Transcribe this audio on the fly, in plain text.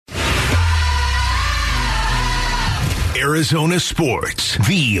Arizona sports,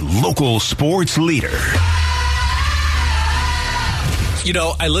 the local sports leader. You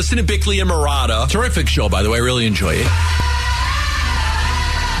know, I listen to Bickley&Marotta. Terrific show, by the way. I really enjoy it.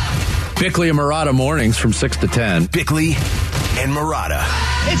 Bickley&Marotta mornings from 6 to 10. Bickley&Marotta.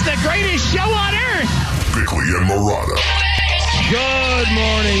 It's the greatest show on earth. Bickley&Marotta. Good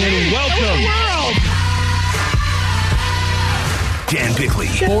morning and welcome. World. Dan Bickley.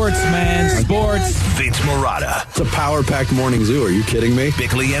 Sports, man. Sports. Vince Marotta. It's a power-packed morning zoo. Are you kidding me?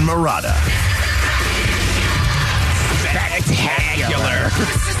 Bickley&Marotta. Spectacular.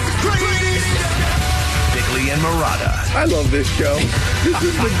 Bickley&Marotta. I love this show. This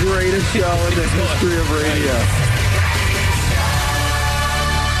is the greatest show in the history of radio.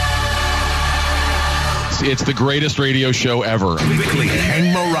 It's the greatest radio show ever.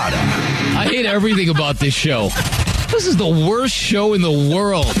 Bickley&Marotta. I hate everything about this show. This is the worst show in the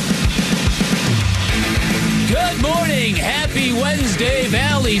world. Good morning. Happy Wednesday,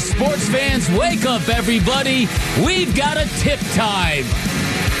 Valley sports fans. Wake up, everybody. We've got a tip time.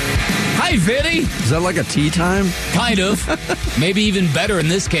 Hi, Vinny. Is that like a tea time? Kind of. Maybe even better in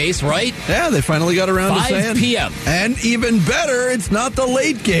this case, right? Yeah, they finally got around to saying 5 p.m. And even better, it's not the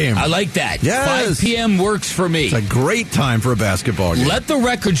late game. I like that. Yes. 5 p.m. works for me. It's a great time for a basketball game. Let the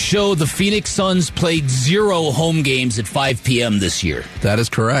record show the Phoenix Suns played 0 home games at 5 p.m. this year. That is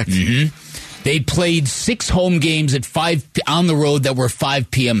correct. Mm-hmm. They played 6 home games at 5 on the road that were 5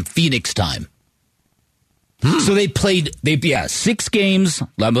 p.m. Phoenix time. So they played 6 games.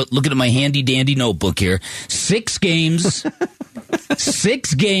 I'm looking at my handy dandy notebook here. 6 games,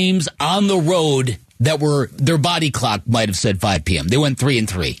 6 games on the road that were their body clock might have said 5 p.m. They went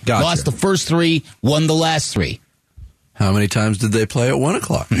 3-3. Gotcha. Lost the first 3, won the last 3. How many times did they play at 1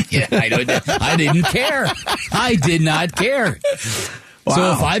 o'clock? Yeah, I didn't care. I did not care. Wow.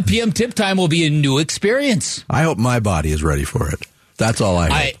 So 5 p.m. tip time will be a new experience. I hope my body is ready for it. That's all I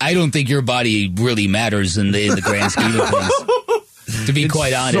hope. I don't think your body really matters in the grand scheme of things. To be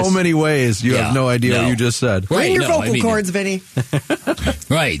quite honest. So many ways. You have no idea what you just said. Bring your vocal cords, Vinny.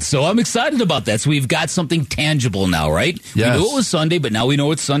 Right. So I'm excited about that. So we've got something tangible now, right? Yes. We knew it was Sunday, but now we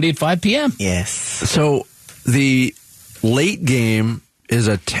know it's Sunday at 5 p.m. Yes. So the late game is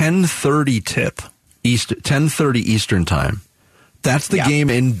a 10:30 tip, 10:30 Eastern time. That's the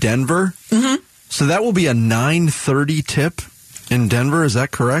game in Denver? Mm-hmm. So that will be a 9:30 tip in Denver. Is that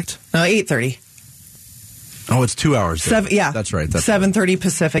correct? No, 8:30. Oh, it's 2 hours. Yeah. That's right. 7:30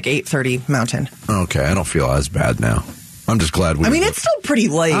 Pacific, 8:30 Mountain. Okay, I don't feel as bad now. I'm just glad we... it's still pretty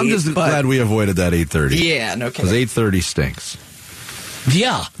late. I'm just glad we avoided that 8:30. Yeah, no kidding. Because 8:30 stinks.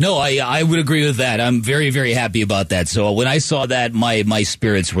 Yeah. No, I would agree with that. I'm very, very happy about that. So when I saw that, my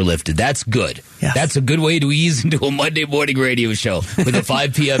spirits were lifted. That's good. Yes. That's a good way to ease into a Monday morning radio show with a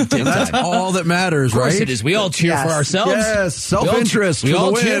 5 p.m. tip That's time. all that matters, Of course right? it is. We all cheer for ourselves. Yes, self-interest. We for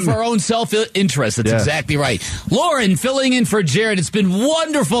all the cheer win. for our own self-interest. That's exactly right. Lauren, filling in for Jared. It's been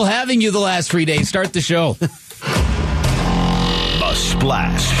wonderful having you the last 3 days. Start the show. The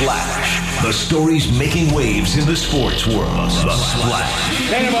Splash. The stories making waves in the sports world. The Splash.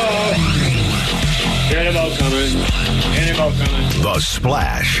 Cannonball coming. The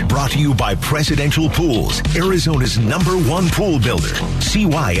Splash. Brought to you by Presidential Pools, Arizona's #1 pool builder. See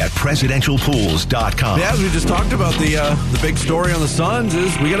why at presidentialpools.com. Yeah, as we just talked about, the big story on the Suns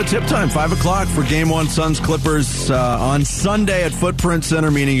is we got a tip time, 5 o'clock for Game 1 Suns-Clippers on Sunday at Footprint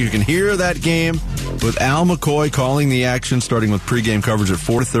Center, meaning you can hear that game with Al McCoy calling the action, starting with pregame coverage at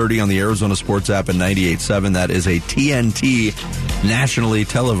 4:30 on the Arizona Sports app at 98.7. That is a TNT nationally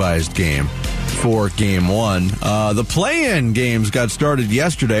televised game for Game 1. The play-in games got started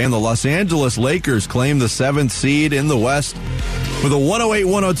yesterday, and the Los Angeles Lakers claimed the 7th seed in the West with a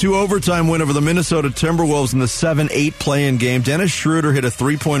 108-102 overtime win over the Minnesota Timberwolves in the 7-8 play-in game. Dennis Schroeder hit a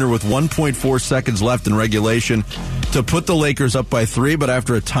three-pointer with 1.4 seconds left in regulation to put the Lakers up by 3, but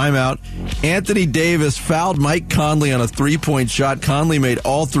after a timeout, Anthony Davis fouled Mike Conley on a three-point shot. Conley made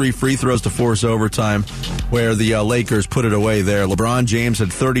all 3 free throws to force overtime, where the Lakers put it away there. LeBron James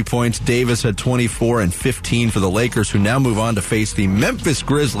had 30 points. Davis had 24 and 15 for the Lakers, who now move on to face the Memphis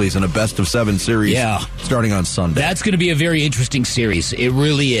Grizzlies in a best-of-7 series starting on Sunday. That's going to be a very interesting series. It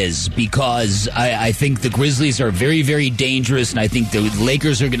really is, because I think the Grizzlies are very, very dangerous, and I think the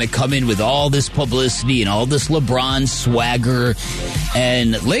Lakers are going to come in with all this publicity and all this LeBron swagger,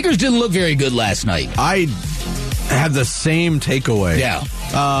 and Lakers didn't look very good last night. I had the same takeaway. Yeah.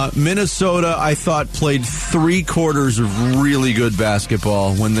 Minnesota, I thought, played 3 quarters of really good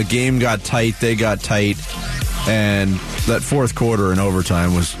basketball. When the game got tight, they got tight. And that fourth quarter in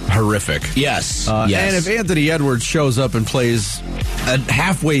overtime was horrific. Yes. And if Anthony Edwards shows up and plays a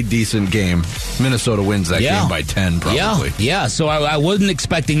halfway decent game, Minnesota wins that game by 10 probably. Yeah. So I wasn't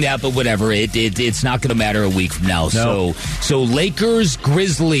expecting that, but whatever. It's not going to matter a week from now. No. So Lakers,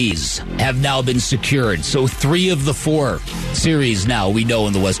 Grizzlies have now been secured. So 3 of the 4 series now we know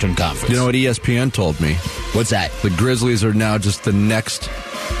in the Western Conference. You know what ESPN told me? What's that? The Grizzlies are now just the next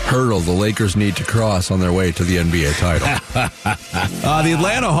hurdle the Lakers need to cross on their way to the NBA title. The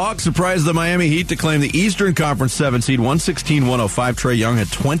Atlanta Hawks surprised the Miami Heat to claim the Eastern Conference 7 seed, 116-105. Trae Young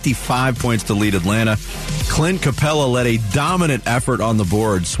had 25 points to lead Atlanta. Clint Capella led a dominant effort on the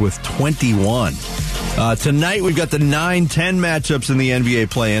boards with 21. Tonight, we've got the 9-10 matchups in the NBA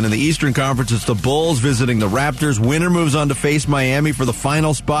play-in. In the Eastern Conference, it's the Bulls visiting the Raptors. Winner moves on to face Miami for the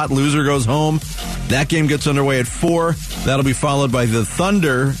final spot. Loser goes home. That game gets underway at 4. That'll be followed by the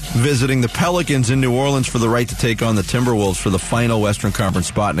Thunder visiting the Pelicans in New Orleans for the right to take on the Timberwolves for the final Western Conference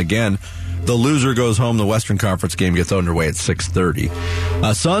spot. And again, the loser goes home. The Western Conference game gets underway at 6:30.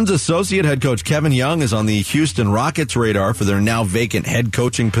 Suns associate head coach Kevin Young is on the Houston Rockets radar for their now vacant head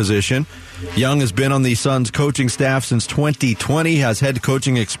coaching position. Young has been on the Suns coaching staff since 2020, has head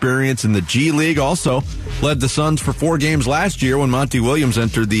coaching experience in the G League, also led the Suns for 4 games last year when Monty Williams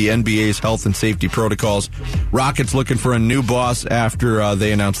entered the NBA's health and safety protocols. Rockets looking for a new boss after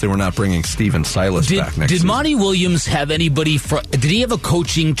they announced they were not bringing Steven Silas back next season. Did Monty Williams have anybody, did he have a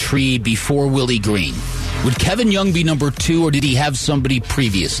coaching tree before Willie Green? Would Kevin Young be number 2, or did he have somebody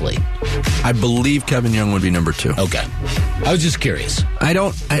previously? I believe Kevin Young would be number 2. Okay. I was just curious. I'd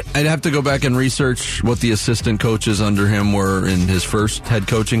have to go back and research what the assistant coaches under him were in his first head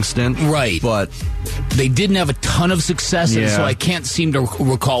coaching stint. Right. But they didn't have a ton of success, and so I can't seem to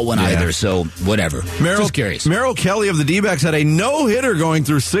recall one either, so whatever. Just curious. Merrill Kelly of the D-backs had a no-hitter going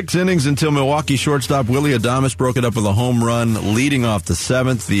through 6 innings until Milwaukee shortstop Willie Adames broke it up with a home run leading off the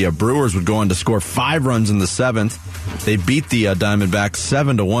 7th. The Brewers would go on to score 5 runs in the 7th. They beat the Diamondbacks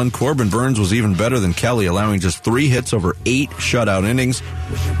 7-1. Corbin Burns was even better than Kelly, allowing just 3 hits over 8 shutout innings.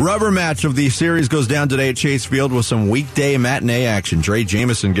 Rubber match of the series goes down today at Chase Field with some weekday matinee action. Dre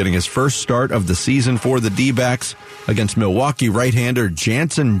Jameson getting his first start of the season for the D-backs against Milwaukee right-hander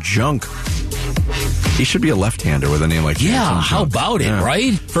Jansen Junk. He should be a left-hander with a name like Jansen Junk. How about it,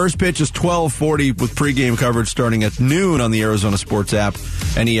 right? First pitch is 12:40 with pregame coverage starting at noon on the Arizona Sports app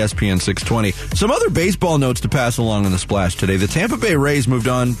and ESPN 620. Some other baseball notes to pass along in the Splash today. The Tampa Bay Rays moved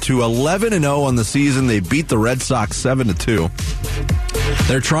on to 11-0 on the season. They beat the Red Sox 7-2.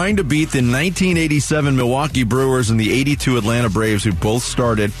 They're trying to beat the 1987 Milwaukee Brewers and the 82 Atlanta Braves, who both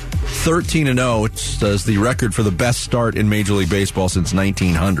started 13-0, which is the record for the best start in Major League Baseball since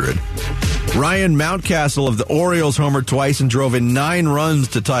 1900. Ryan Mountcastle of the Orioles homered twice and drove in 9 runs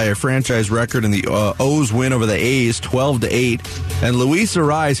to tie a franchise record in the O's win over the A's 12-8. And Luis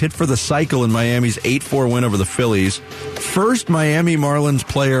Arraez hit for the cycle in Miami's 8-4 win over the Phillies. First Miami Marlins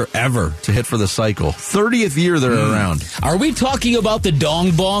player ever to hit for the cycle. 30th year they're around. Are we talking about the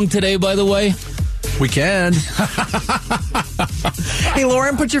dong bong today, by the way? We can. Hey,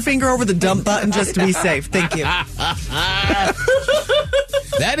 Lauren, put your finger over the dump button just to be safe. Thank you.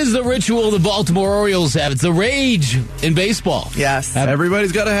 That is the ritual the Baltimore Orioles have. It's the rage in baseball. Yes.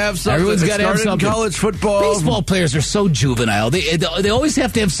 Everybody's got to have something. Everyone's got to have something. In college football. Baseball players are so juvenile. They always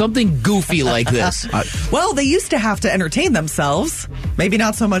have to have something goofy like this. Well, they used to have to entertain themselves. Maybe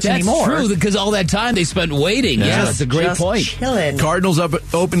not so much anymore. That's true, because all that time they spent waiting. Yeah, that's a great point. Chilling. Cardinals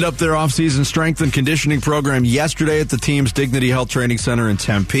opened up their offseason strength and conditioning program yesterday at the team's Dignity Health Training Center in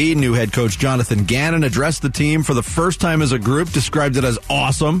Tempe. New head coach Jonathan Gannon addressed the team for the first time as a group, described it as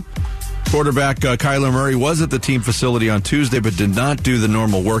awesome. Quarterback Kyler Murray was at the team facility on Tuesday, but did not do the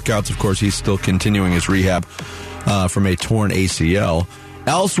normal workouts. Of course, he's still continuing his rehab from a torn ACL.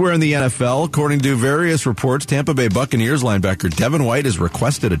 Elsewhere in the NFL, according to various reports, Tampa Bay Buccaneers linebacker Devin White has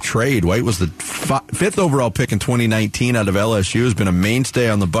requested a trade. White was the 5th overall pick in 2019 out of LSU, has been a mainstay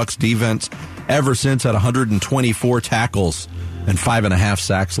on the Bucs defense ever since, had 124 tackles and 5.5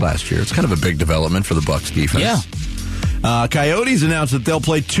 sacks last year. It's kind of a big development for the Bucs defense. Yeah. Coyotes announced that they'll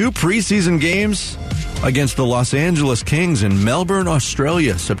play 2 preseason games against the Los Angeles Kings in Melbourne,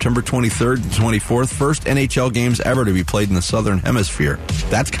 Australia, September 23rd and 24th. First NHL games ever to be played in the Southern Hemisphere.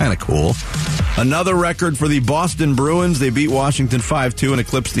 That's kind of cool. Another record for the Boston Bruins. They beat Washington 5-2 and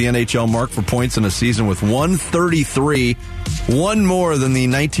eclipsed the NHL mark for points in a season with 133, one more than the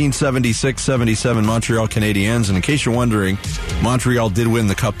 1976-77 Montreal Canadiens. And in case you're wondering, Montreal did win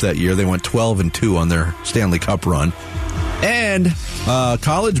the Cup that year. They went 12-2 on their Stanley Cup run. And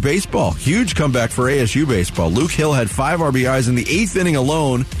college baseball, huge comeback for ASU baseball. Luke Hill had 5 RBIs in the 8th inning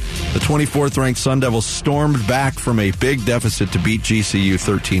alone. The 24th-ranked Sun Devils stormed back from a big deficit to beat GCU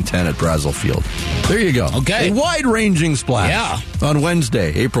 13-10 at Brazel Field. There you go. Okay. A wide-ranging splash on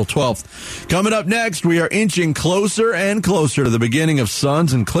Wednesday, April 12th. Coming up next, we are inching closer and closer to the beginning of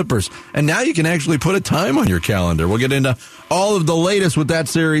Suns and Clippers. And now you can actually put a time on your calendar. We'll get into all of the latest with that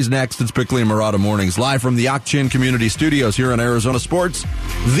series next. It's Bickley&Marotta Mornings, live from the Ak-Chin Community Studios here on Arizona Sports,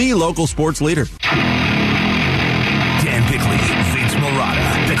 the local sports leader. Dan Bickley, Vince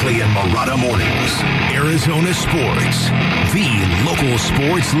Marotta, Bickley&Marotta Mornings, Arizona Sports, the local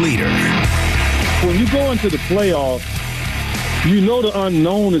sports leader. When you go into the playoffs, you know the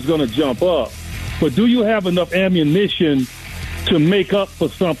unknown is going to jump up, but do you have enough ammunition to make up for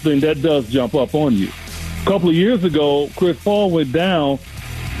something that does jump up on you? A couple of years ago, Chris Paul went down,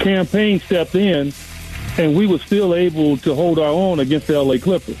 Campaign stepped in, and we were still able to hold our own against the LA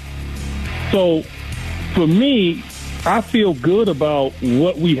Clippers. So, for me, I feel good about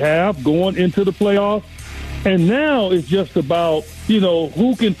what we have going into the playoffs. And now it's just about,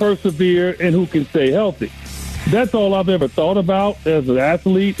 who can persevere and who can stay healthy. That's all I've ever thought about as an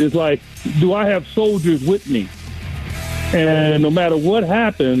athlete is like, do I have soldiers with me? And no matter what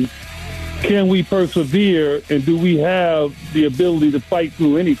happens, can we persevere and do we have the ability to fight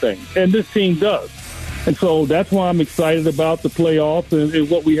through anything? And this team does. And so that's why I'm excited about the playoffs and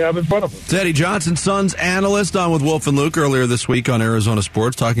what we have in front of us. It's Eddie Johnson, Suns analyst, on with Wolf and Luke earlier this week on Arizona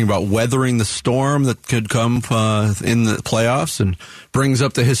Sports, talking about weathering the storm that could come in the playoffs, and brings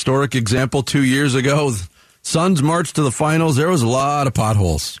up the historic example 2 years ago. Suns marched to the finals. There was a lot of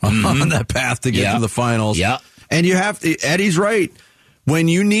potholes on that path to get to the finals. Yeah. And you have to, Eddie's right. When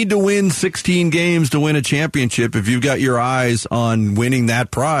you need to win 16 games to win a championship, if you've got your eyes on winning that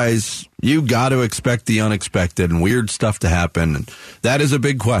prize, you got to expect the unexpected and weird stuff to happen. And that is a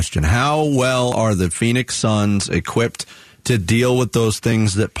big question. How well are the Phoenix Suns equipped to deal with those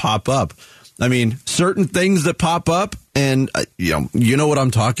things that pop up? I mean, certain things that pop up, and you know what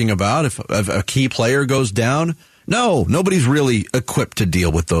I'm talking about. If a key player goes down, no, nobody's really equipped to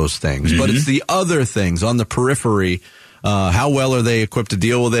deal with those things. But it's the other things on the periphery. How well are they equipped to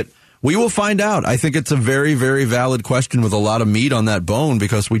deal with it? We will find out. I think it's a very, very valid question with a lot of meat on that bone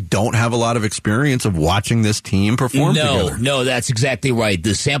because we don't have a lot of experience of watching this team perform together. No, that's exactly right.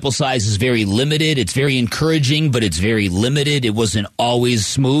 The sample size is very limited. It's very encouraging, but it's very limited. It wasn't always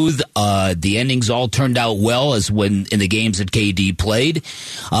smooth. The endings all turned out well as when in the games that KD played.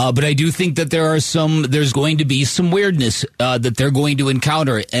 But I do think that there's going to be some weirdness that they're going to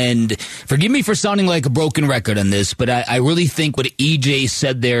encounter. And forgive me for sounding like a broken record on this, but I really think what EJ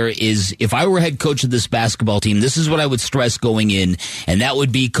said there is, if I were head coach of this basketball team, this is what I would stress going in, and that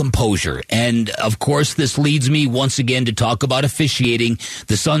would be composure. And, of course, this leads me once again to talk about officiating.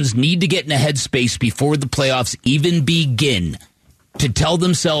 The Suns need to get in a headspace before the playoffs even begin to tell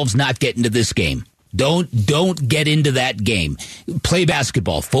themselves not get into this game. Don't get into that game. Play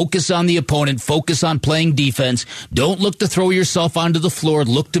basketball. Focus on the opponent. Focus on playing defense. Don't look to throw yourself onto the floor.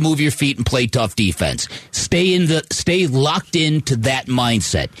 Look to move your feet and play tough defense. Stay locked into that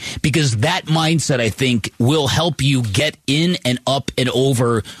mindset, because that mindset, I think, will help you get in and up and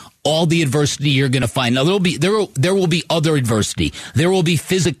over all the adversity you're going to find. Now, there will be other adversity. There will be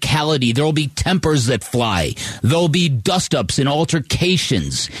physicality. There will be tempers that fly. There'll be dust-ups and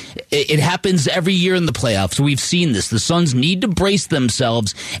altercations. It happens every year in the playoffs. We've seen this. The Suns need to brace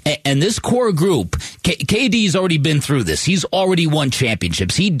themselves. And this core group, KD's already been through this. He's already won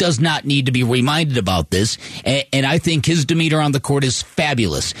championships. He does not need to be reminded about this. And I think his demeanor on the court is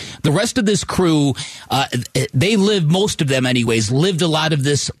fabulous. The rest of this crew, most of them anyways, lived a lot of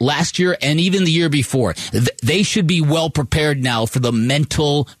this last year and even the year before. They should be well prepared now for the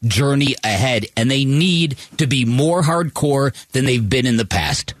mental journey ahead, and they need to be more hardcore than they've been in the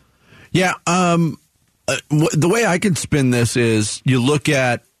past. Yeah, the way I can spin this is you look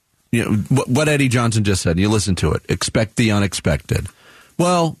at what Eddie Johnson just said, and you listen to it. Expect the unexpected.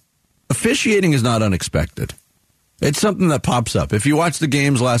 Well, officiating is not unexpected. It's something that pops up. If you watch the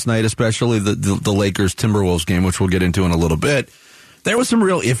games last night, especially the Lakers-Timberwolves game, which we'll get into in a little bit, there was some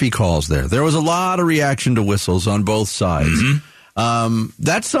real iffy calls there. There was a lot of reaction to whistles on both sides.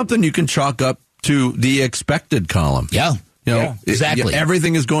 That's something you can chalk up to the expected column. Yeah. Exactly.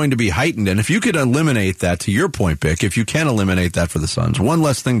 Everything is going to be heightened. And if you could eliminate that, to your point, Bick, if you can eliminate that for the Suns, one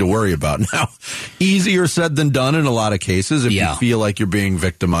less thing to worry about. Now, easier said than done in a lot of cases. If you feel like you're being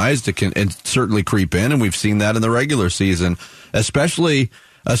victimized, it can certainly creep in. And we've seen that in the regular season, especially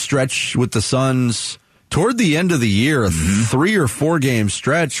a stretch with the Suns toward the end of the year, a 3 or 4 game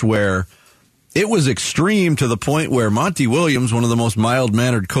stretch where it was extreme to the point where Monty Williams, one of the most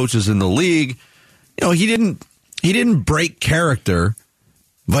mild-mannered coaches in the league, he didn't break character,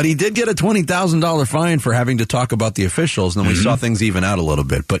 but he did get a $20,000 fine for having to talk about the officials, and then we saw things even out a little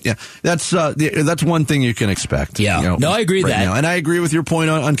bit. But yeah, that's one thing you can expect. Yeah, no, I agree with that. Now. And I agree with your point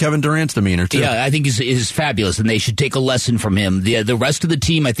on Kevin Durant's demeanor too. Yeah, I think is fabulous, and they should take a lesson from him. The rest of the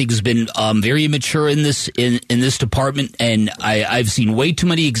team, I think, has been very immature in this department, and I've seen way too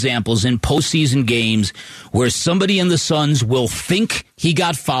many examples in postseason games where somebody in the Suns will think he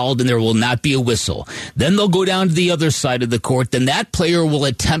got fouled and there will not be a whistle. Then they'll go down to the other side of the court. Then that player will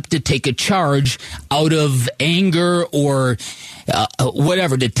attempt to take a charge out of anger or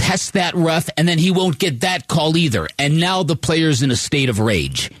whatever to test that ref, and then he won't get that call either. And now the player's in a state of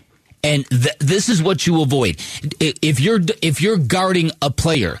rage. And this is what you avoid. If you're guarding a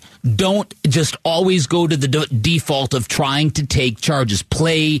player, don't just always go to the default of trying to take charges.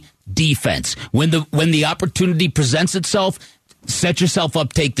 Play defense. When the opportunity presents itself, set yourself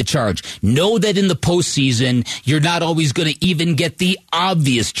up, take the charge. Know that in the postseason, you're not always going to even get the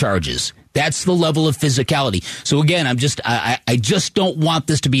obvious charges. That's the level of physicality. So again, I just don't want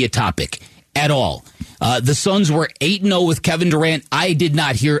this to be a topic at all. The Suns were 8-0 with Kevin Durant. I did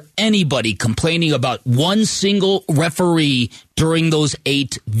not hear anybody complaining about one single referee during those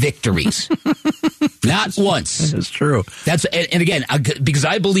 8 victories. Not once. That's true. And again, because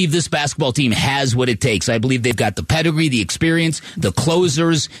I believe this basketball team has what it takes. I believe they've got the pedigree, the experience, the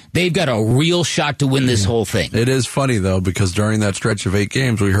closers. They've got a real shot to win this whole thing. It is funny, though, because during that stretch of 8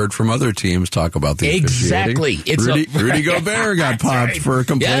 games, we heard from other teams talk about the exactly. Rudy Gobert got popped for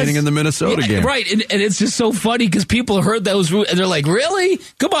complaining in the Minnesota game. Right, and it's just so funny because people heard those and they're like, really?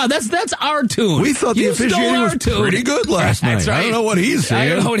 Come on, that's our tune. We thought the officiating was pretty good last night. Right. I don't know what he's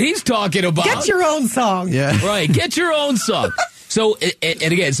saying. I don't know what he's talking about. Get your own song. Yeah. Right, get your own song. So, and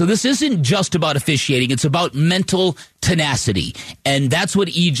again, so this isn't just about officiating. It's about mental tenacity. And that's what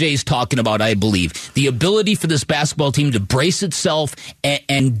EJ's talking about, I believe. The ability for this basketball team to brace itself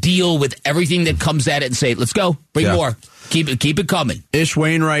and deal with everything that comes at it and say, let's go, bring more. Keep it coming. Ish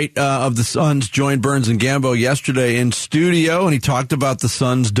Wainwright of the Suns joined Burns and Gambo yesterday in studio, and he talked about the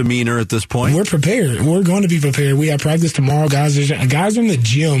Suns' demeanor at this point. We're prepared. We're going to be prepared. We have practice tomorrow. Guys are in the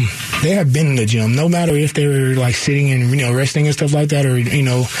gym. They have been in the gym, no matter if they're like sitting and resting and stuff like that, or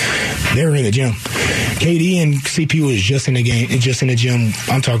they're in the gym. KD and CPU is just in the game, just in the gym.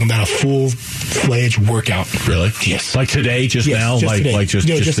 I'm talking about a full-fledged workout. Really? Yes. Like today, now, just today.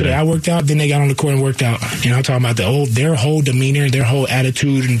 Just today. I worked out. Then they got on the court and worked out. And I'm talking about their whole demeanor, their whole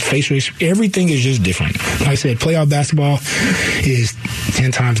attitude and face race. Everything is just different. Like I said, playoff basketball is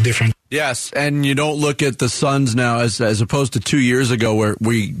 10 times different. Yes, and you don't look at the Suns now as opposed to 2 years ago where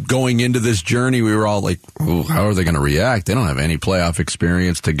going into this journey, we were all like, ooh, how are they going to react? They don't have any playoff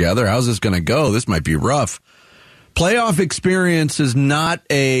experience together. How's this going to go? This might be rough. Playoff experience is not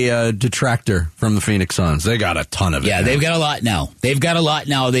a detractor from the Phoenix Suns. They got a ton of it. Yeah, now. They've got a lot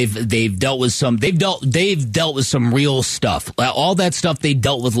now. They've dealt with some real stuff. All that stuff they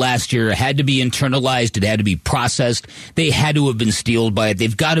dealt with last year had to be internalized. It had to be processed. They had to have been steeled by it.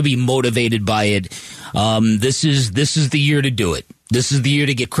 They've got to be motivated by it. This is the year to do it. This is the year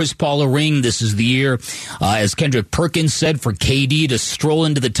to get Chris Paul a ring. This is the year, as Kendrick Perkins said, for KD to stroll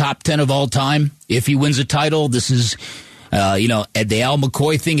into the top 10 of all time if he wins a title. This is, at the Al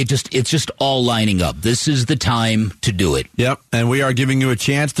McCoy thing, it's just all lining up. This is the time to do it. Yep, and we are giving you a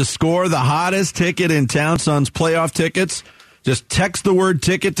chance to score the hottest ticket in town, Suns playoff tickets. Just text the word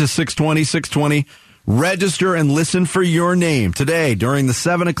ticket to 620-620. Register and listen for your name. Today, during the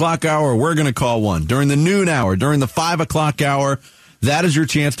 7 o'clock hour, we're going to call one. During the noon hour, during the 5 o'clock hour, that is your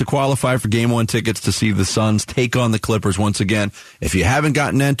chance to qualify for Game 1 tickets to see the Suns take on the Clippers once again. If you haven't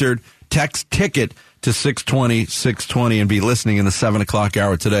gotten entered, text ticket to 620-620 and be listening in the 7 o'clock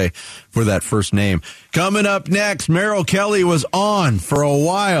hour today for that first name. Coming up next, Merrill Kelly was on for a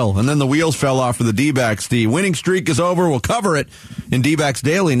while, and then the wheels fell off for the D-backs. The winning streak is over. We'll cover it in D-backs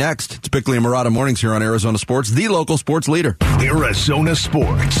Daily next. It's Bickley&Marotta Mornings here on Arizona Sports, the local sports leader. Arizona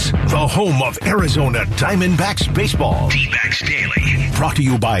Sports, the home of Arizona Diamondbacks baseball. D-backs Daily. Brought to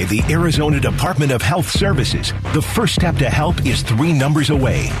you by the Arizona Department of Health Services. The first step to help is 3 numbers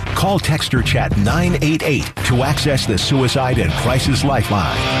away. Call, text, or chat 988 to access the Suicide and Crisis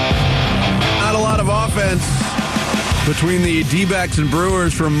Lifeline. Not a lot of offense between the D-backs and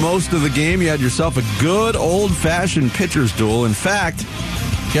Brewers for most of the game. You had yourself a good old-fashioned pitcher's duel. In fact,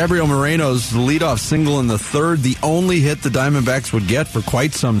 Gabriel Moreno's leadoff single in the third, the only hit the Diamondbacks would get for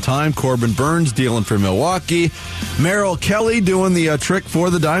quite some time. Corbin Burns dealing for Milwaukee. Merrill Kelly doing the trick for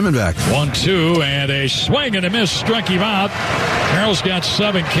the Diamondbacks. 1-2, and a swing and a miss struck him out. Merrill's got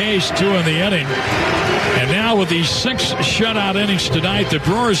 7 Ks, 2 in the inning. And now with these 6 shutout innings tonight, the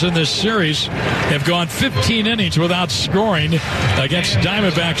Brewers in this series have gone 15 innings without scoring against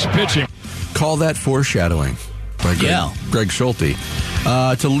Diamondbacks pitching. Call that foreshadowing by Greg Schulte.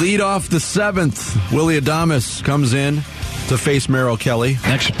 To lead off the 7th, Willie Adames comes in to face Merrill Kelly.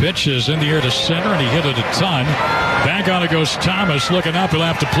 Next pitch is in the air to center, and he hit it a ton. Back on it goes Thomas. Looking up, he'll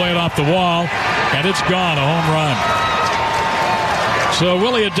have to play it off the wall, and it's gone, a home run. So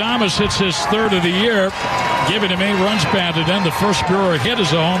Willie Adames hits his 3rd of the year, giving him 8 runs batted in. The first Brewer hit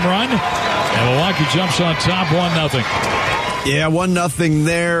is a home run, and Milwaukee jumps on top 1-0. Yeah, 1-0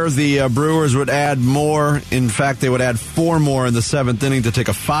 there. The Brewers would add more. In fact, they would add 4 more in the 7th inning to take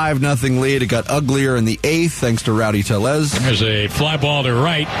a 5-0 lead. It got uglier in the 8th thanks to Rowdy Tellez. There's a fly ball to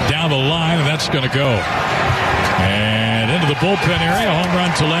right, down the line, and that's going to go. And into the bullpen area, home run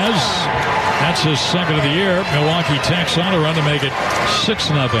Tellez. That's his 2nd of the year. Milwaukee tacks on a run to make it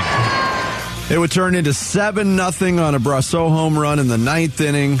 6-0. It would turn into 7-0 on a Brasso home run in the 9th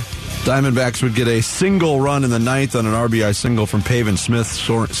inning. Diamondbacks would get a single run in the 9th on an RBI single from Pavin Smith,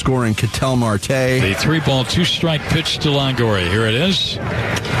 scoring Ketel Marte. The 3-ball, 2-strike pitch to Longoria. Here it is.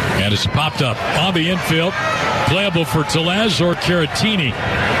 And it's popped up on the infield. Playable for Tellez or Caratini.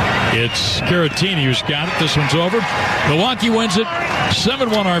 It's Caratini who's got it. This one's over. Milwaukee wins it.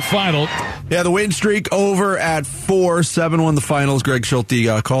 7-1 our final. Yeah, the win streak over at 4. 7-1 the finals. Greg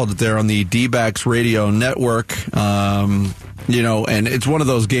Schulte called it there on the D-Backs radio network. And it's one of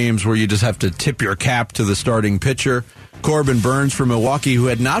those games where you just have to tip your cap to the starting pitcher. Corbin Burns from Milwaukee, who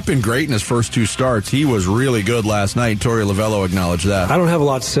had not been great in his first 2 starts. He was really good last night. Torey Lovello acknowledged that. I don't have a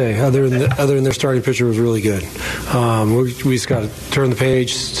lot to say other than their starting pitcher was really good. We just got to turn the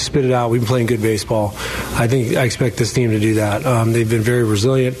page, spit it out. We've been playing good baseball. I expect this team to do that. They've been very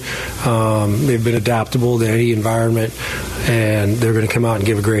resilient. They've been adaptable to any environment, and they're going to come out and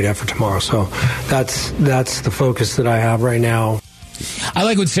give a great effort tomorrow. So that's the focus that I have right now. I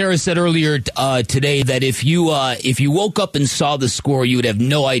like what Sarah said earlier today, that if you woke up and saw the score, you would have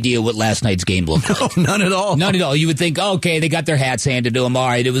no idea what last night's game looked like. No, none at all. None at all. You would think, okay, they got their hats handed to them. All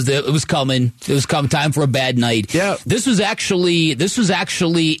right, it was coming. It was time for a bad night. Yeah. This was actually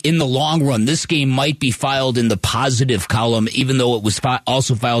in the long run. This game might be filed in the positive column, even though it was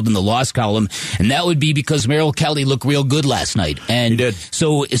also filed in the loss column, and that would be because Merrill Kelly looked real good last night. And he did.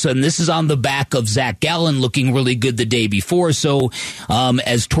 So and this is on the back of Zach Gallen looking really good the day before. So.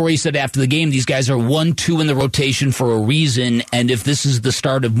 As Torey said after the game, these guys are 1-2 in the rotation for a reason, and if this is the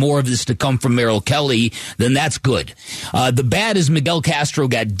start of more of this to come from Merrill Kelly, then that's good. The bad is Miguel Castro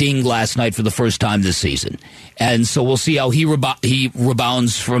got dinged last night for the first time this season, and so we'll see how he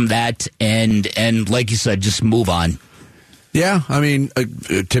rebounds from that, and like you said, just move on. Yeah, I mean,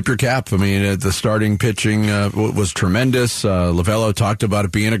 tip your cap. I mean, the starting pitching was tremendous. Lovello talked about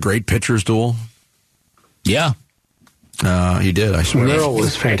it being a great pitcher's duel. Yeah. He did, I swear. Merrill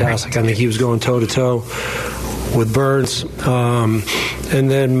was fantastic. I think he was going toe-to-toe with Burns, and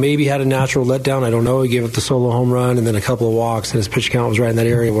then maybe had a natural letdown. I don't know. He gave up the solo home run and then a couple of walks, and his pitch count was right in that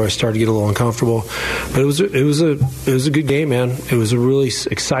area where I started to get a little uncomfortable. But it was a good game, man. It was a really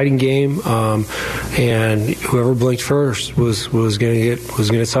exciting game, and whoever blinked first was going to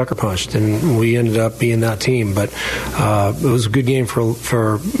get sucker punched, and we ended up being that team. But it was a good game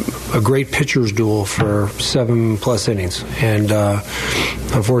for a great pitcher's duel for 7+ innings, and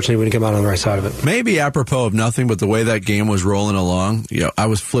unfortunately, we didn't come out on the right side of it. Maybe apropos of nothing, but the way that game was rolling along, I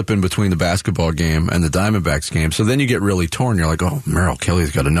was flipping between the basketball game and the Diamondbacks game. So then you get really torn. You're like, oh, Merrill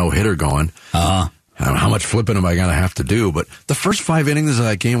Kelly's got a no-hitter going. How much flipping am I going to have to do? But the first 5 innings of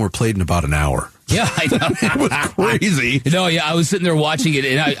that game were played in about an hour. Yeah, I know. It was crazy. No, yeah, I was sitting there watching it,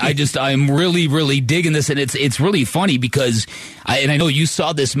 and I'm really, really digging this, and it's really funny because, I know you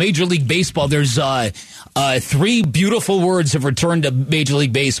saw this, Major League Baseball, there's 3 beautiful words have returned to Major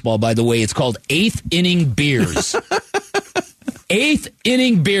League Baseball, by the way. It's called 8th inning beers. 8th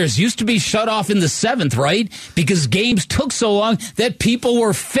inning beers used to be shut off in the 7th, right? Because games took so long that people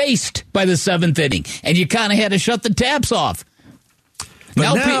were faced by the 7th inning, and you kind of had to shut the taps off.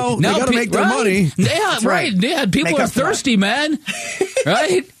 But now they got to make their money. Yeah, That's right. Yeah, people are thirsty, man.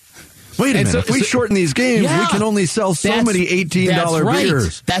 Right? Wait a minute. If we shorten these games, we can only sell so many $18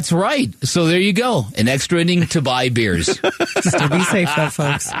 beers. That's right. So there you go. An extra inning to buy beers. Still be safe, though,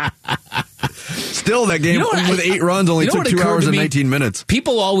 folks. still, that game with 8 runs only took 2 hours and 19 minutes.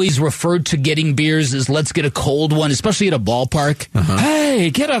 People always referred to getting beers as let's get a cold one, especially at a ballpark. Hey,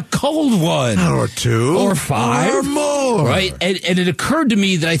 get a cold one. Or 2. Or 5. Or more. Right? And it occurred to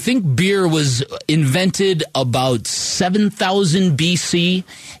me that I think beer was invented about 7,000 BC,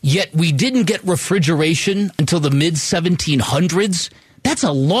 yet we didn't get refrigeration until the mid-1700s. That's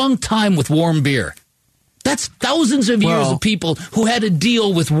a long time with warm beer. That's thousands of years of people who had to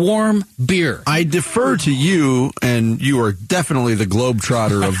deal with warm beer. I defer to you, and you are definitely the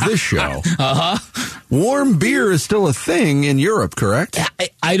globetrotter of this show. Warm beer is still a thing in Europe, correct?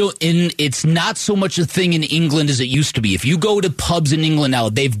 It's not so much a thing in England as it used to be. If you go to pubs in England now,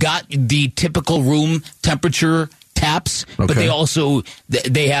 they've got the typical room temperature taps, but they also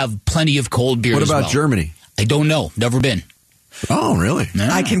they have plenty of cold beer. What about Germany? I don't know. Never been. Oh, really?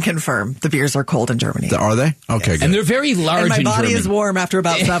 Yeah. I can confirm the beers are cold in Germany. Are they? Okay, good. And they're very large in Germany. And my body is warm after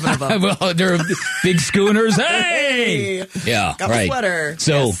about 7 of them. Well, they're big schooners. Hey! Yeah, got right. My sweater.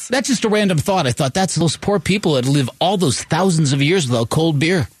 So that's just a random thought. I thought that's those poor people that live all those thousands of years without cold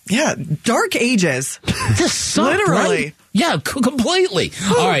beer. Yeah, dark ages. This sucked, literally. Right? Yeah, completely.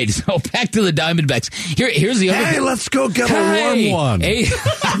 All right, so back to the Diamondbacks. Here's the other thing. Let's go get a warm one.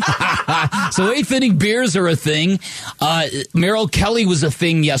 So 8th inning beers are a thing. Merrill Kelly was a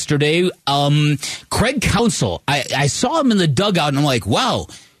thing yesterday. Craig Counsell, I saw him in the dugout, and I'm like, wow,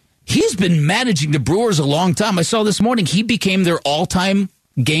 he's been managing the Brewers a long time. I saw this morning he became their all-time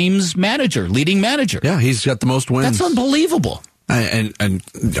games manager, leading manager. Yeah, he's got the most wins. That's unbelievable. And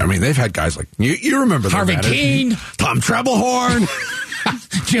I mean, they've had guys like, you remember that. Harvey Keane. Tom Trebelhorn.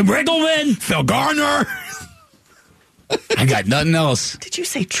 Jim Riggleman. Phil Garner. I got nothing else. Did you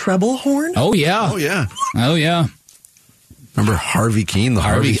say Trebelhorn? Oh, yeah. Oh, yeah. Oh, yeah. Remember Harvey Keane, the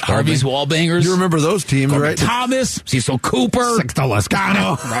Harvey's Wallbangers? You remember those teams, Corbin right? Thomas, Cecil Cooper, Sixto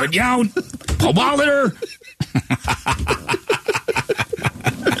Lascano, Robert Yount, Paul Molitor.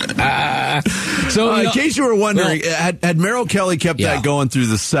 So, in case you were wondering, had Merrill Kelly kept that going through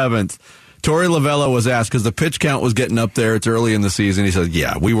the 7th, Torey Lovullo was asked, because the pitch count was getting up there, it's early in the season, he said,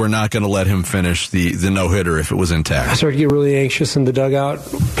 yeah, we were not going to let him finish the no-hitter if it was intact. I started to get really anxious in the dugout.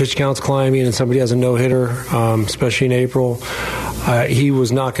 Pitch count's climbing, and somebody has a no-hitter, especially in April. He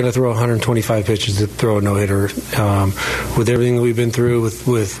was not going to throw 125 pitches to throw a no-hitter. With everything that we've been through, with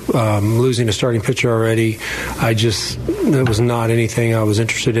losing a starting pitcher already, it was not anything I was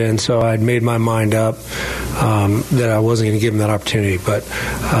interested in, so I'd made my mind up that I wasn't going to give him that opportunity. But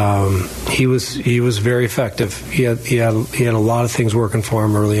he was very effective. He had a lot of things working for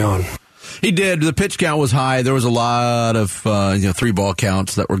him early on. He did. The pitch count was high. There was a lot of 3-ball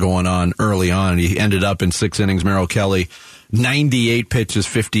counts that were going on early on. He ended up in 6 innings. Merrill Kelly, 98 pitches,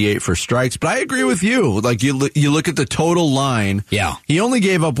 58 for strikes. But I agree with you. Like you look at the total line. Yeah, he only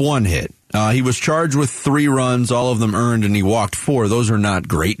gave up 1 hit. He was charged with 3 runs, all of them earned, and he walked 4. Those are not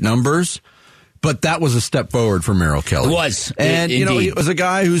great numbers. But that was a step forward for Merrill Kelly. It was. And, indeed. he was a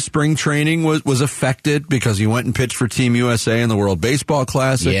guy whose spring training was affected because he went and pitched for Team USA in the World Baseball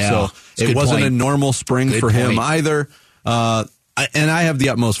Classic. Yeah, so it wasn't a normal spring for him either. And I have the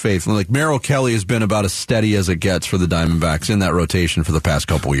utmost faith. Like, Merrill Kelly has been about as steady as it gets for the Diamondbacks in that rotation for the past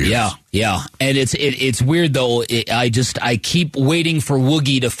couple years. Yeah. And it's weird, though. I keep waiting for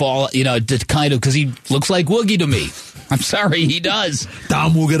Woogie to fall, to kind of, because he looks like Woogie to me. I'm sorry, he does.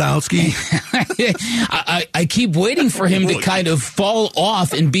 Dom Wogodowski. I keep waiting for him to kind of fall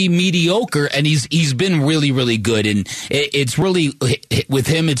off and be mediocre, and he's been really, really good. And it's really, with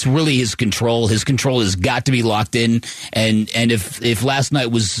him, it's really his control. His control has got to be locked in. And if last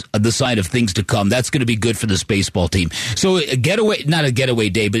night was the sign of things to come, that's going to be good for this baseball team. So not a getaway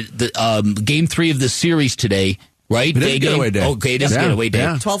day, but the Game 3 of the series today. Right? It is getaway day. Okay, it is getaway day.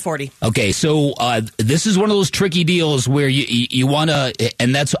 Yeah. 12:40. Okay, so this is one of those tricky deals where you want to,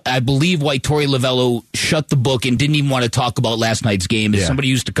 and that's, I believe, why Torey Lovullo shut the book and didn't even want to talk about last night's game. As somebody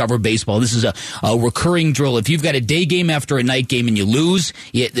used to cover baseball, this is a recurring drill. If you've got a day game after a night game and you lose,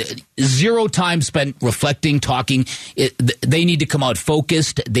 0 time spent reflecting, talking. They need to come out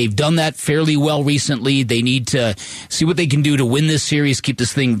focused. They've done that fairly well recently. They need to see what they can do to win this series, keep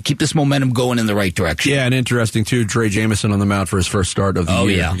this momentum going in the right direction. Yeah, and interesting, too. Trey Jameson on the mound for his first start of the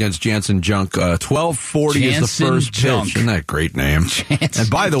year against Jansen Junk. 12:40 is the first pitch. Isn't that a great name? And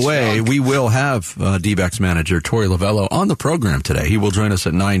by the way, we will have D-backs manager Torey Lovullo on the program today. He will join us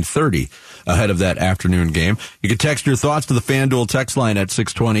at 9:30 ahead of that afternoon game. You can text your thoughts to the FanDuel text line at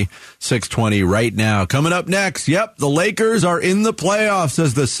 620-620 right now. Coming up next, the Lakers are in the playoffs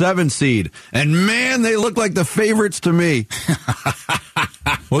as the 7th seed. And man, they look like the favorites to me.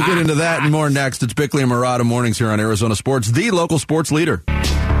 We'll get into that and more next. It's Bickley and Marotta mornings here on Arizona Sports, the local sports leader.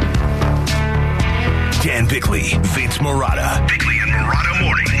 Dan Bickley, Vince Marotta. Bickley and Marotta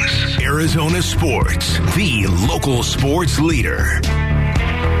Mornings. Arizona Sports, the local sports leader.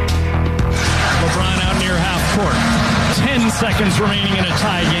 LeBron out near half court. 10 seconds remaining in a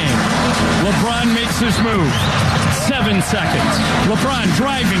tie game. LeBron makes his move. 7 seconds. LeBron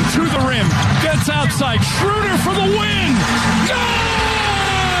driving to the rim. Gets outside. Schroeder for the win.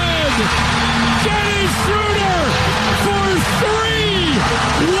 Good! Dennis Schroeder for 3.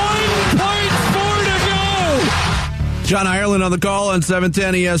 1.4 to go. John Ireland on the call on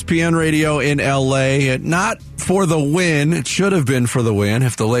 710 ESPN Radio in L.A. Not for the win. It should have been for the win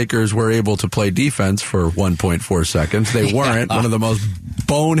if the Lakers were able to play defense for 1.4 seconds. They weren't. One of the most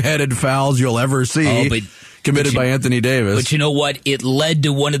boneheaded fouls you'll ever see. Committed by Anthony Davis. But you know what? It led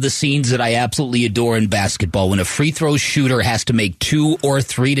to one of the scenes that I absolutely adore in basketball, when a free throw shooter has to make 2 or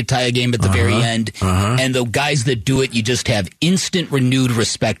 3 to tie a game at the very end. And the guys that do it, you just have instant renewed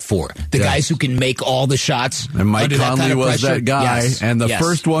respect for. The guys who can make all the shots. And Mike Conley was that guy. Yes. And the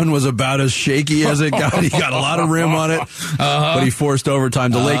first one was about as shaky as it got. He got a lot of rim on it, but he forced overtime.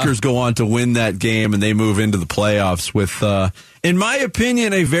 The Lakers go on to win that game, and they move into the playoffs with, in my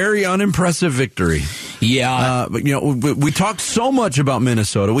opinion, a very unimpressive victory. Yeah. But, you know, we talked so much about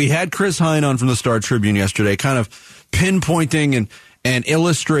Minnesota. We had Chris Hine on from the Star Tribune yesterday, kind of pinpointing and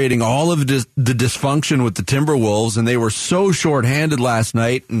illustrating all of the dysfunction with the Timberwolves, and they were so shorthanded last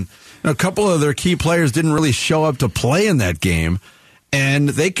night, and a couple of their key players didn't really show up to play in that game, and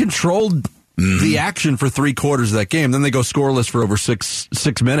they controlled the action for 3 quarters of that game. Then they go scoreless for over six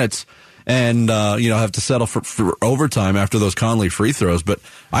minutes. And, have to settle for overtime after those Conley free throws. But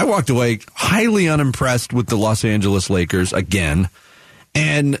I walked away highly unimpressed with the Los Angeles Lakers again.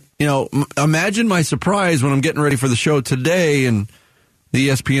 And, imagine my surprise when I'm getting ready for the show today and the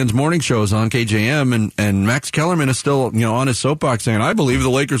ESPN's morning show is on KJM and Max Kellerman is still, on his soapbox saying, I believe the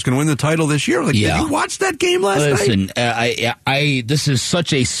Lakers can win the title this year. Did you watch that game last night? Listen, this is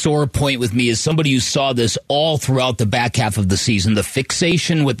such a sore point with me as somebody who saw this all throughout the back half of the season. The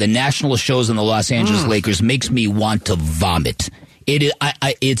fixation with the national shows on the Los Angeles Lakers makes me want to vomit.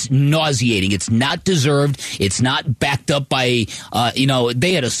 It's nauseating. It's not deserved. It's not backed up by,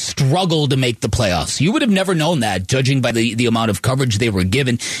 they had a struggle to make the playoffs. You would have never known that, judging by the amount of coverage they were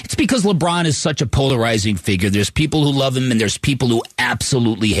given. It's because LeBron is such a polarizing figure. There's people who love him and there's people who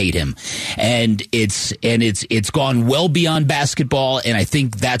absolutely hate him. And it's gone well beyond basketball, and I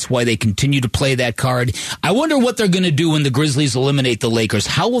think that's why they continue to play that card. I wonder what they're going to do when the Grizzlies eliminate the Lakers.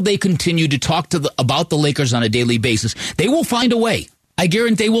 How will they continue to talk about the Lakers on a daily basis? They will find a way. I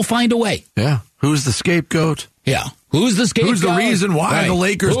guarantee they will find a way. Yeah. Who's the scapegoat? Yeah. Who's the scapegoat? Who's the reason why the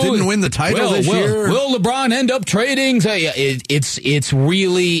Lakers didn't win the title this year? Will LeBron end up trading? It's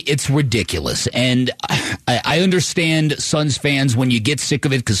ridiculous. And I understand Suns fans when you get sick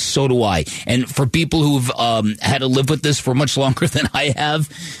of it, because so do I. And for people who've had to live with this for much longer than I have,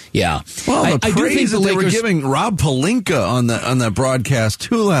 yeah. Well, I do think they were giving Rob Pelinka on that broadcast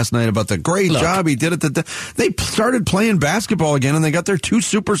too last night about the great job he did at they started playing basketball again, and they got their 2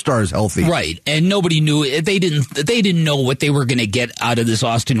 superstars healthy. Right, and nobody knew it. They didn't know what they were going to get out of this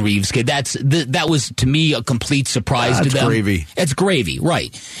Austin Reeves kid. That was to me a complete surprise to them. That's gravy. It's gravy,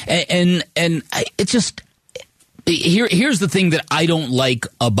 right? And it's just. Here's the thing that I don't like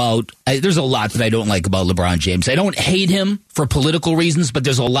about... there's a lot that I don't like about LeBron James. I don't hate him for political reasons, but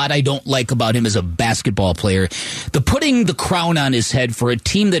there's a lot I don't like about him as a basketball player. Putting the crown on his head for a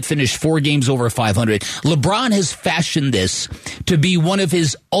team that finished 4 games over 500, LeBron has fashioned this to be one of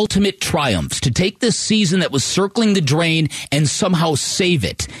his ultimate triumphs, to take this season that was circling the drain and somehow save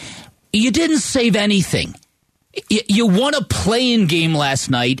it. You didn't save anything. You won a play-in game last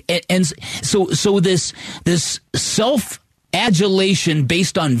night, and so this self-adulation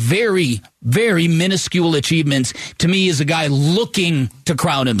based on very, very minuscule achievements, to me, is a guy looking to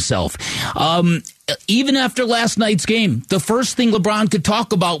crown himself. Even after last night's game, the first thing LeBron could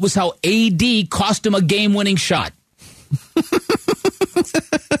talk about was how AD cost him a game-winning shot.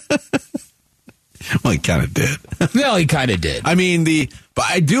 Well, he kind of did. Well, he kind of did. I mean, but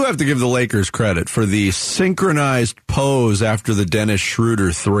I do have to give the Lakers credit for the synchronized pose after the Dennis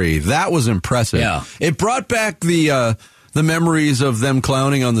Schroeder 3. That was impressive. Yeah. It brought back the memories of them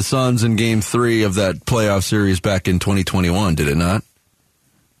clowning on the Suns in Game 3 of that playoff series back in 2021, did it not?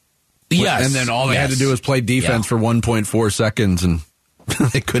 Yes. And then all they had to do was play defense for 1.4 seconds, and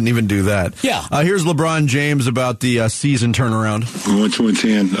they couldn't even do that. Yeah. Here's LeBron James about the season turnaround. We went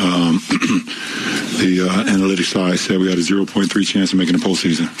 2-10. The analytics side said we had a 0.3 chance of making the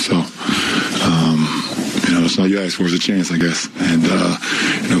postseason. So, that's all you ask for is a chance, I guess. And,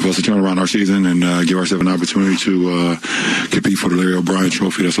 for us to turn around our season and give ourselves an opportunity to compete for the Larry O'Brien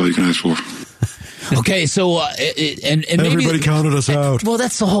trophy, that's all you can ask for. Okay, so and maybe everybody counted us out. Well,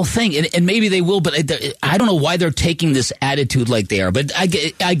 that's the whole thing, and maybe they will, but I don't know why they're taking this attitude like they are. But I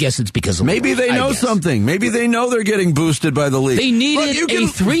guess it's because of maybe they know something. Maybe they know they're getting boosted by the league. They needed a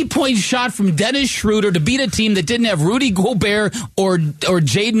 3-point shot from Dennis Schroeder to beat a team that didn't have Rudy Gobert or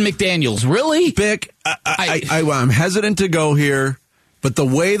Jaden McDaniels. Really, Bick? I'm hesitant to go here, but the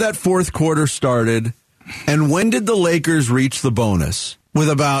way that fourth quarter started, and when did the Lakers reach the bonus? With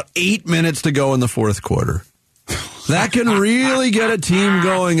about 8 minutes to go in the fourth quarter. That can really get a team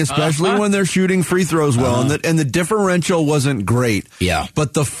going, especially when they're shooting free throws well. And the differential wasn't great. Yeah.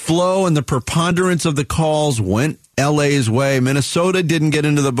 But the flow and the preponderance of the calls went LA's way. Minnesota didn't get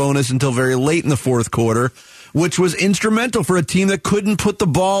into the bonus until very late in the fourth quarter, which was instrumental for a team that couldn't put the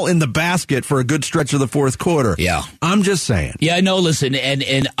ball in the basket for a good stretch of the fourth quarter. Yeah. I'm just saying. Yeah, no, listen,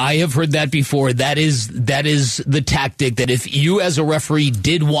 and I have heard that before. That is the tactic that if you as a referee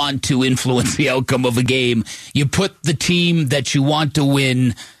did want to influence the outcome of a game, you put the team that you want to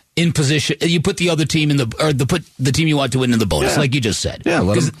win in position. You put the other team put the team you want to win in the bonus, like you just said. Yeah,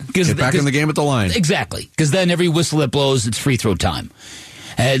 let them get back in the game at the line. Exactly, because then every whistle that blows, it's free throw time.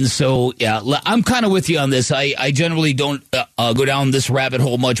 And so, yeah, I'm kind of with you on this. I generally don't go down this rabbit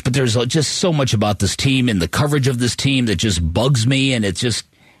hole much, but there's just so much about this team and the coverage of this team that just bugs me, and it's just,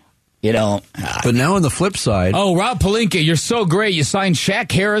 But now on the flip side. Oh, Rob Pelinka, you're so great. You signed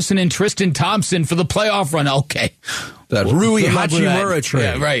Shaq Harrison and Tristan Thompson for the playoff run. Okay. That Rui Hachimura trade.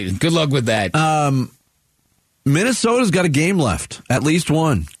 Yeah, right. Good luck with that. Minnesota's got a game left, at least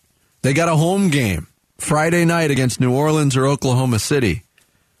one. They got a home game Friday night against New Orleans or Oklahoma City.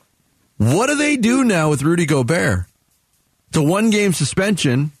 What do they do now with Rudy Gobert? It's a one-game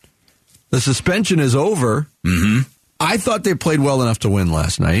suspension. The suspension is over. Mm-hmm. I thought they played well enough to win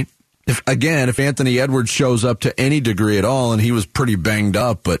last night. If Anthony Edwards shows up to any degree at all, and he was pretty banged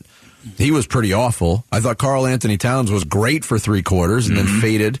up, but he was pretty awful. I thought Karl Anthony Towns was great for 3 quarters and then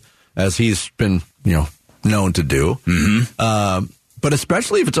faded, as he's been, known to do. Mm-hmm. But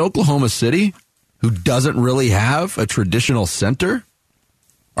especially if it's Oklahoma City, who doesn't really have a traditional center.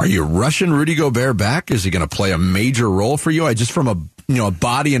 Are you rushing Rudy Gobert back? Is he going to play a major role for you? From a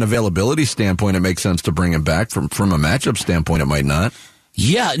body and availability standpoint, it makes sense to bring him back. From a matchup standpoint, it might not.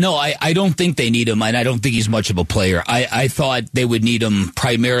 Yeah, no, I don't think they need him, and I don't think he's much of a player. I thought they would need him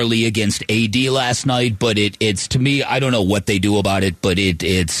primarily against AD last night, but it's to me, I don't know what they do about it, but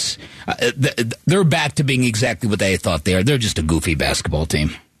they're back to being exactly what they thought they are. They're just a goofy basketball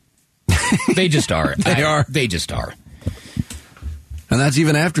team. They just are. They just are. And that's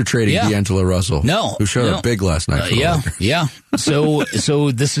even after trading D'Angelo Russell. Who showed up big last night. Yeah. So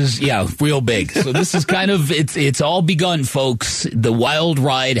this is, real big. So this is kind of, it's all begun, folks. The wild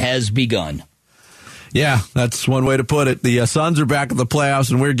ride has begun. Yeah, that's one way to put it. The Suns are back at the playoffs,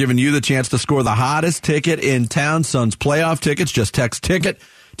 and we're giving you the chance to score the hottest ticket in town. Suns playoff tickets. Just text ticket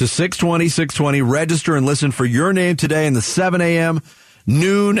to 620-620. Register and listen for your name today in the 7 a.m.,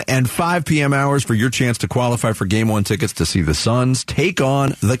 noon, and 5 p.m. hours for your chance to qualify for Game 1 tickets to see the Suns take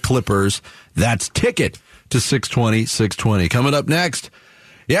on the Clippers. That's ticket to 620-620. Coming up next,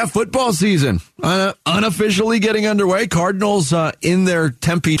 football season unofficially getting underway. Cardinals in their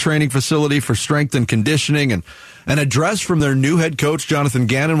Tempe training facility for strength and conditioning, and an address from their new head coach, Jonathan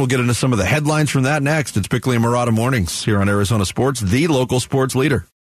Gannon. We'll get into some of the headlines from that next. It's Bickley and Marotta Mornings here on Arizona Sports, the local sports leader.